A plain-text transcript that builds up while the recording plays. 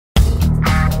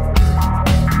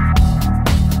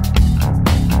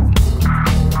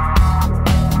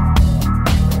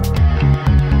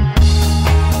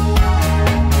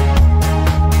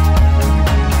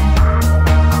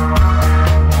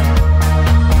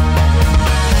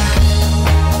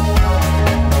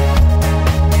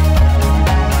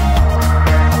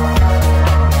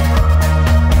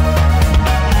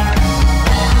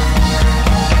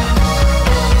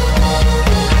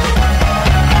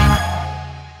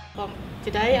from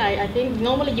today. I think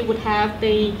normally you would have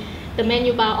the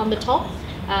menu bar on the top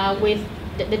with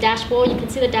the dashboard. You can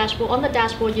see the dashboard. On the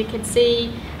dashboard you can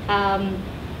see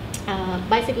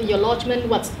basically your lodgement,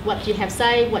 what you have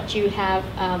saved, what you have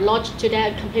lodged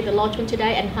today, complete the lodgement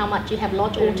today, and how much you have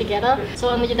lodged altogether. So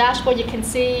on your dashboard you can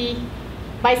see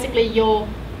basically your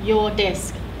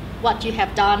desk, what you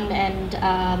have done, and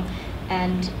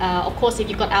of course if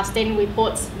you've got outstanding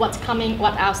reports, what's coming,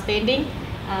 what outstanding,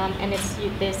 and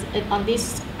on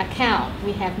this account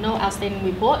we have no outstanding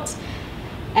reports.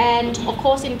 And of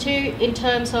course in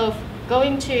terms of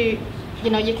going to,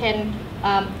 you can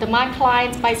the My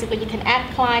Clients, basically you can add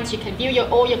clients, you can view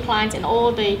all your clients and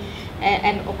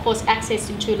and of course access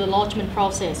into the lodgement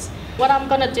process. What I'm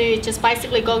going to do is just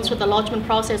basically go through the lodgement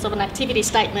process of an activity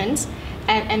statement,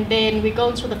 and then we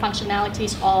go through the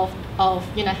functionalities of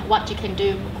what you can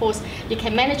do. Of course you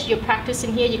can manage your practice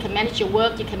in here, you can manage your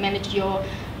work, you can manage your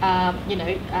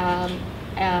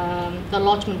the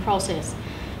lodgement process.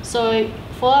 So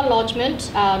for our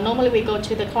lodgement, normally we go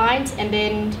to the clients, and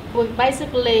then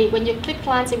basically when you click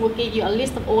clients, it will give you a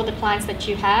list of all the clients that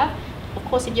you have. Of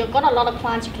course, if you've got a lot of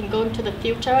clients, you can go into the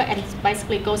filter and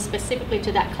basically go specifically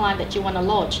to that client that you want to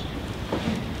lodge.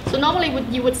 So normally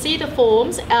you would see the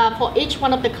forms for each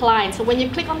one of the clients. So when you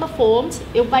click on the forms,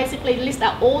 it will basically list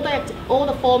out all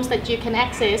the forms that you can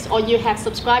access or you have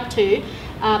subscribed to,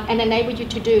 and enable you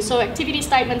to do. So activity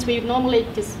statements, we normally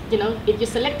just, if you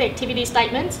select the activity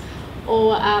statements,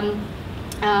 or and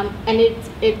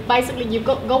it basically you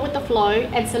go with the flow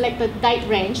and select the date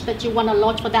range that you want to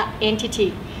lodge for that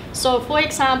entity. So for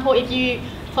example, if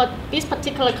for this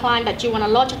particular client that you want to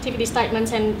lodge activity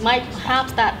statements, and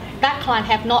perhaps that client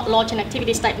have not lodged an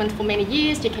activity statement for many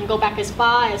years, you can go back as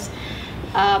far as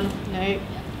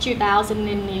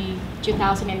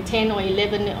 2010 or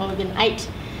 11 or even 8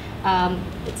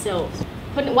 itself.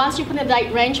 Once you put in the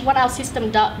date range, what our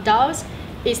system does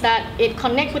is that it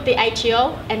connects with the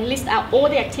ATO and lists out all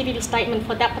the activity statement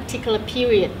for that particular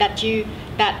period that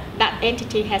that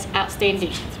entity has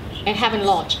outstanding and haven't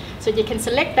lodged. So you can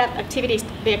select the activity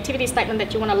statement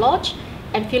that you want to lodge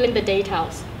and fill in the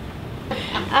details.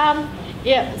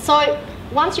 So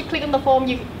once you click on the form,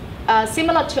 you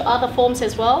similar to other forms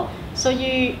as well. So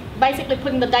you basically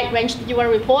put in the date range that you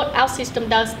want to report. Our system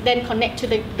does then connect to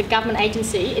the government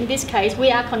agency. In this case,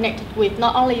 we are connected with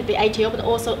not only the ATO but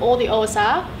also all the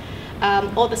OSR,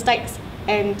 all the states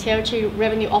and territory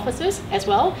revenue officers as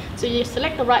well. So you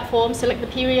select the right form, select the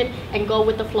period, and go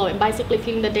with the flow and basically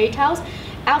fill in the details.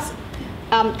 Our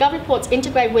GovReports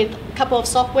integrate with a couple of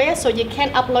software, so you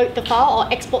can upload the file or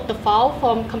export the file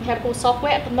from compatible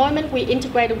software. At the moment, we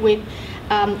integrated with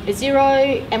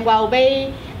Xero,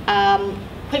 MYOB,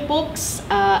 QuickBooks,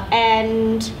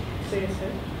 and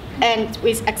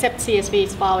we accept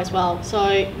CSV's file as well.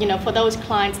 So for those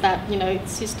clients that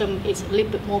system is a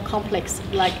little bit more complex,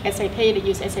 like SAP, they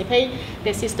use SAP.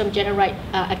 Their system generate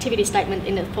activity statement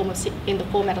in the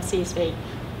format of CSV.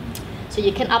 So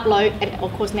you can upload, and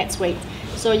of course NetSuite.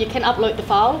 So you can upload the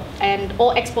file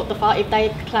or export the file if they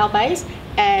cloud-based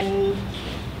and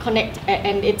connect.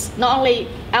 And it's not only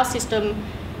our system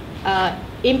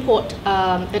import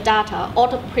the data,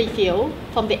 auto pre-fill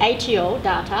from the ATO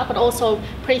data, but also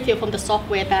pre-fill from the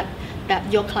software that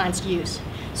your clients use.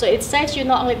 So it saves you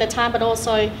not only the time, but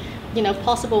also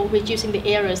possible reducing the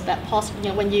errors that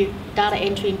when you data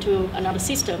entry into another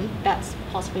system, that's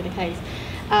possibly the case.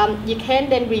 You can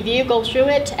then review, go through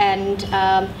it, and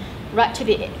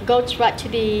go right to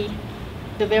the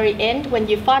very end. When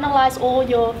you finalize all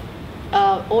your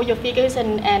figures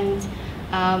and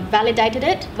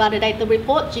validate the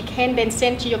report, you can then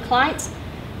send to your clients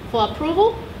for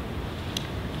approval,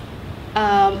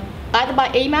 either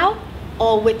by email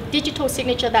or with digital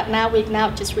signature that we've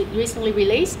just recently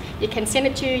released. You can send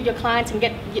it to your clients and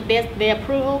get their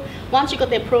approval. Once you got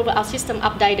the approval, our system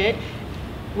updated.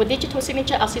 With digital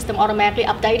signature, our system automatically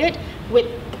updated.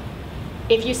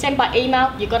 If you send by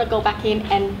email, you got to go back in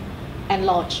and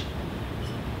lodge.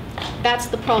 That's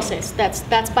the process.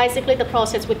 That's basically the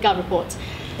process with GovReports.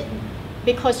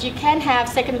 Because you can have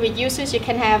secondary users, you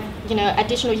can have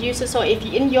additional users. So if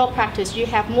in your practice you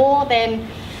have more than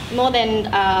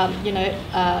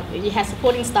you have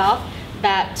supporting staff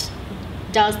that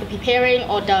does the preparing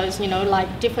or does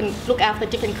look after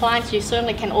different clients, you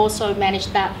certainly can also manage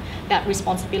that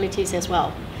responsibilities as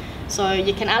well. So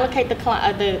you can allocate the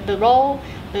role,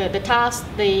 the task,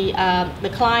 the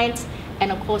clients, and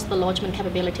of course the lodgement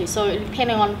capability. So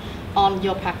depending on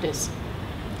your practice.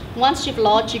 Once you've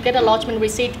lodged, you get a lodgement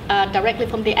receipt directly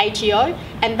from the ATO,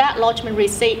 and that lodgement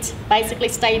receipt basically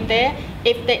stayed there.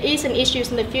 If there is an issue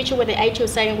in the future where the ATO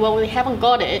is saying, well, we haven't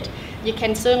got it, you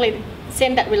can certainly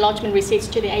send that relodgement receipts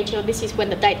to the ATO. This is when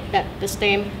the date that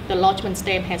the lodgement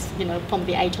stamp has, from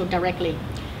the ATO directly.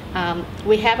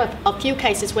 We have a few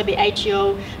cases where the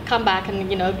ATO come back and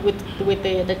with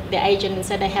the agent and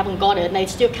say they haven't got it and they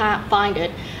still can't find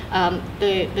it.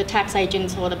 The tax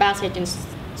agents or the BAS agents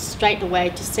straight away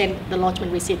to send the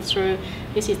lodgement receipt through.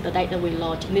 This is the date that we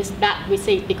lodge, and that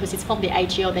receipt, because it's from the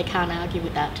ATO, they can't argue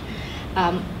with that.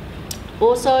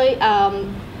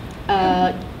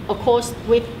 Of course,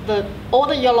 with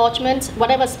all your lodgements,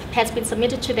 whatever has been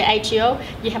submitted to the ATO,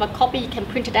 you have a copy. You can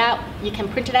print it out. You can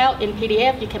print it out in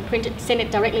PDF. You can send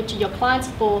it directly to your clients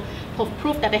for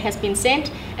proof that it has been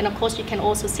sent. And of course, you can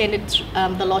also send it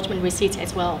the lodgement receipts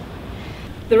as well.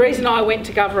 The reason I went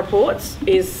to GovReports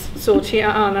is saw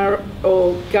Tiana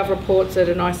or GovReports at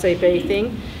an ICB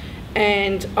thing,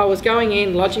 and I was going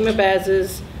in, lodging my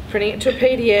BASs, printing it to a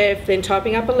PDF, then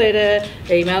typing up a letter,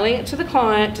 emailing it to the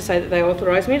client to say that they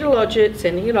authorised me to lodge it,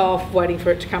 sending it off, waiting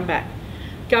for it to come back.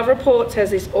 GovReports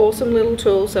has this awesome little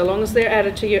tool. So long as they're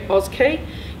added to your AusKey,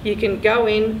 you can go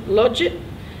in, lodge it,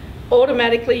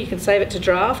 automatically you can save it to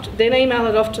draft, then email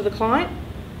it off to the client,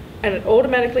 and it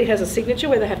automatically has a signature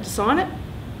where they have to sign it,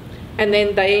 and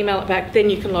then they email it back, then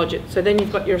you can lodge it. So then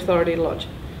you've got your authority to lodge.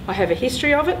 I have a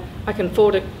history of it. I can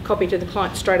forward a copy to the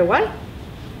client straight away,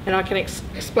 and I can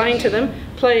explain to them,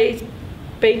 please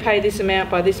be paid this amount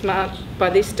by this March, by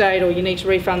this date, or you need to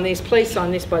refund this, please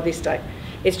sign this by this date.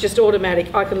 It's just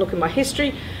automatic. I can look at my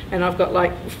history, and I've got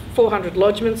like 400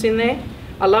 lodgements in there.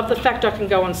 I love the fact I can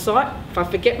go on site. If I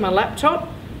forget my laptop,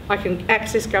 I can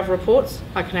access GovReports,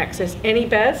 I can access any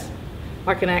BAS,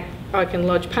 I can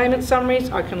lodge payment summaries,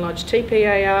 I can lodge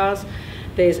TPARs,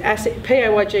 there's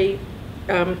PAYG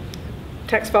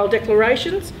tax file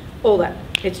declarations, all that.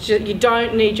 It's just, you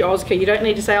don't need your AusKey. You don't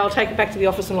need to say, I'll take it back to the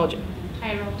office and lodge it.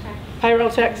 Payroll tax. Payroll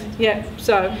tax, yeah.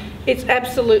 So it's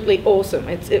absolutely awesome.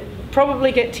 It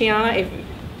probably get Tiana, if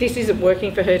this isn't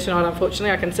working for her tonight,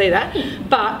 unfortunately, I can see that,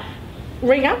 but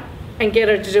ring her and get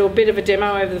her to do a bit of a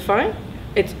demo over the phone.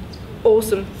 It's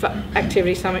awesome for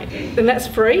Activity Summit, and that's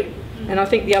free. And I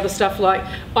think the other stuff, like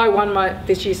I won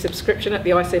this year's subscription at the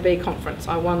ICB conference.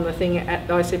 I won the thing at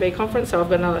the ICB conference, so I've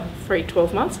got another free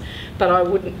 12 months. But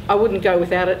I wouldn't go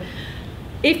without it.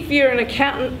 If you're an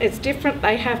accountant, it's different.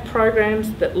 They have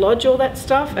programs that lodge all that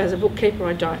stuff. As a bookkeeper,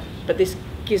 I don't. But this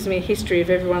gives me a history of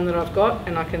everyone that I've got,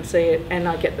 and I can see it, and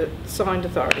I get the signed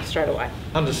authority straight away.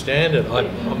 Understand it.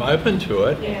 I'm open to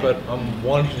it, but I'm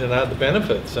wanting to know the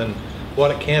benefits and what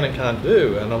it can and can't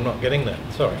do, and I'm not getting that.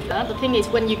 Sorry. The thing is,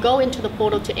 when you go into the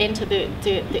portal to enter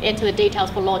the details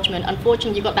for lodgement,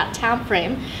 unfortunately you've got that time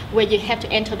frame where you have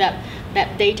to enter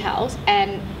that details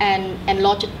and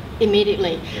lodge it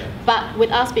immediately. Yeah. But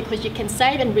with us, because you can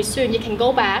save and resume, you can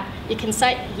go back, you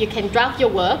can draft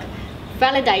your work,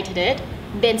 validated it,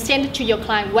 then send it to your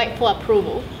client, wait for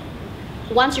approval.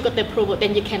 Once you got the approval,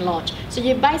 then you can lodge. So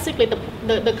you basically,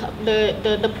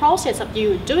 the process of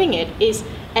you doing it is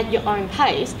at your own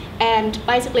pace, and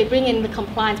basically bring in the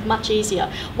compliance much easier.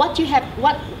 What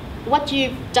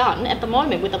you've done at the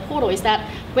moment with the portal is that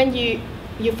when you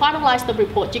finalize the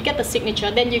report, you get the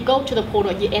signature, then you go to the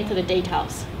portal, you enter the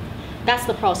details. That's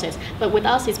the process. But with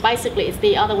us, it's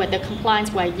the other way, the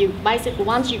compliance way. You basically,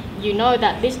 once you know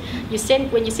that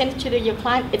when you send it to your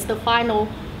client, it's the final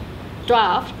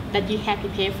draft that you have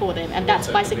prepared for them, and that's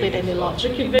basically then they lodge.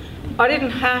 I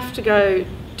didn't have to go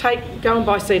and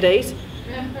buy CDs.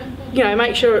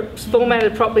 Make sure it's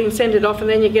formatted properly and send it off, and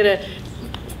then you get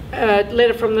a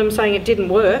letter from them saying it didn't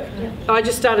work. Yeah. I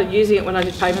just started using it when I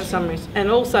did payment summaries, and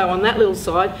also on that little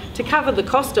side, to cover the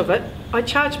cost of it, I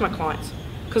charge my clients,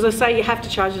 because I say you have to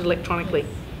charge it electronically.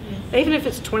 Even if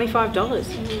it's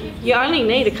 $25, you only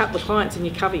need a couple of clients and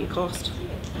you cover your cost.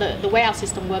 The way our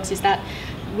system works is that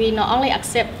we not only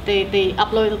accept the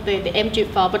upload of the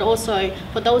MJIT file, but also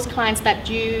for those clients that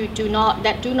do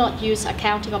not use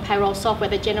accounting or payroll software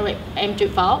that generate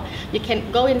MJIT file, you can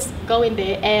go in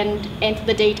there and enter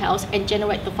the details and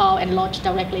generate the file and lodge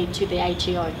directly to the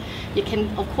ATO. You can,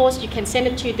 of course, you can send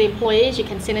it to the employees, you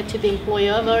can send it to the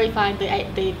employer, verifying the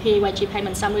PAYG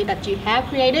payment summary that you have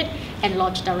created, and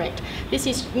lodge direct. This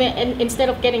is instead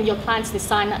of getting your clients to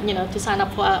sign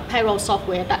up for a payroll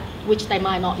software which they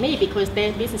might not need because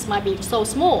their business might be so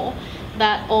small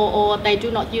that or they do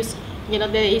not use,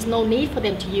 there is no need for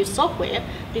them to use software.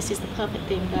 This is the perfect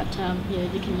thing that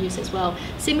you can use as well.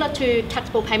 Similar to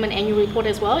taxable payment annual report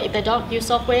as well. If they don't use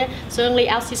software, certainly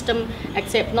our system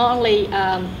accepts not only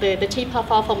the TPAR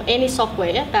file from any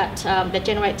software that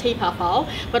generate TPAR file,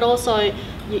 but also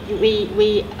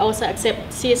we also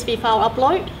accept CSV file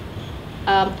upload,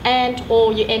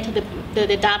 or you enter the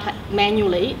data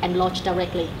manually and lodge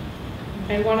directly.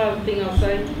 And one other thing I'll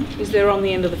say is they're on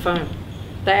the end of the phone.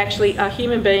 They actually are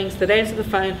human beings that answer the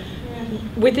phone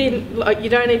within, like, you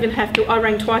don't even have to. I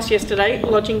rang twice yesterday,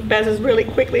 lodging Baz's really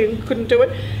quickly and couldn't do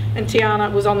it. And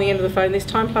Tiana was on the end of the phone this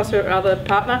time, plus her other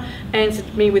partner,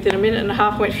 answered me within a minute and a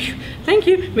half, went, phew, thank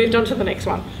you, moved on to the next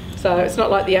one. So it's not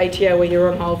like the ATO where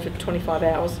you're on hold for 25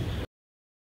 hours.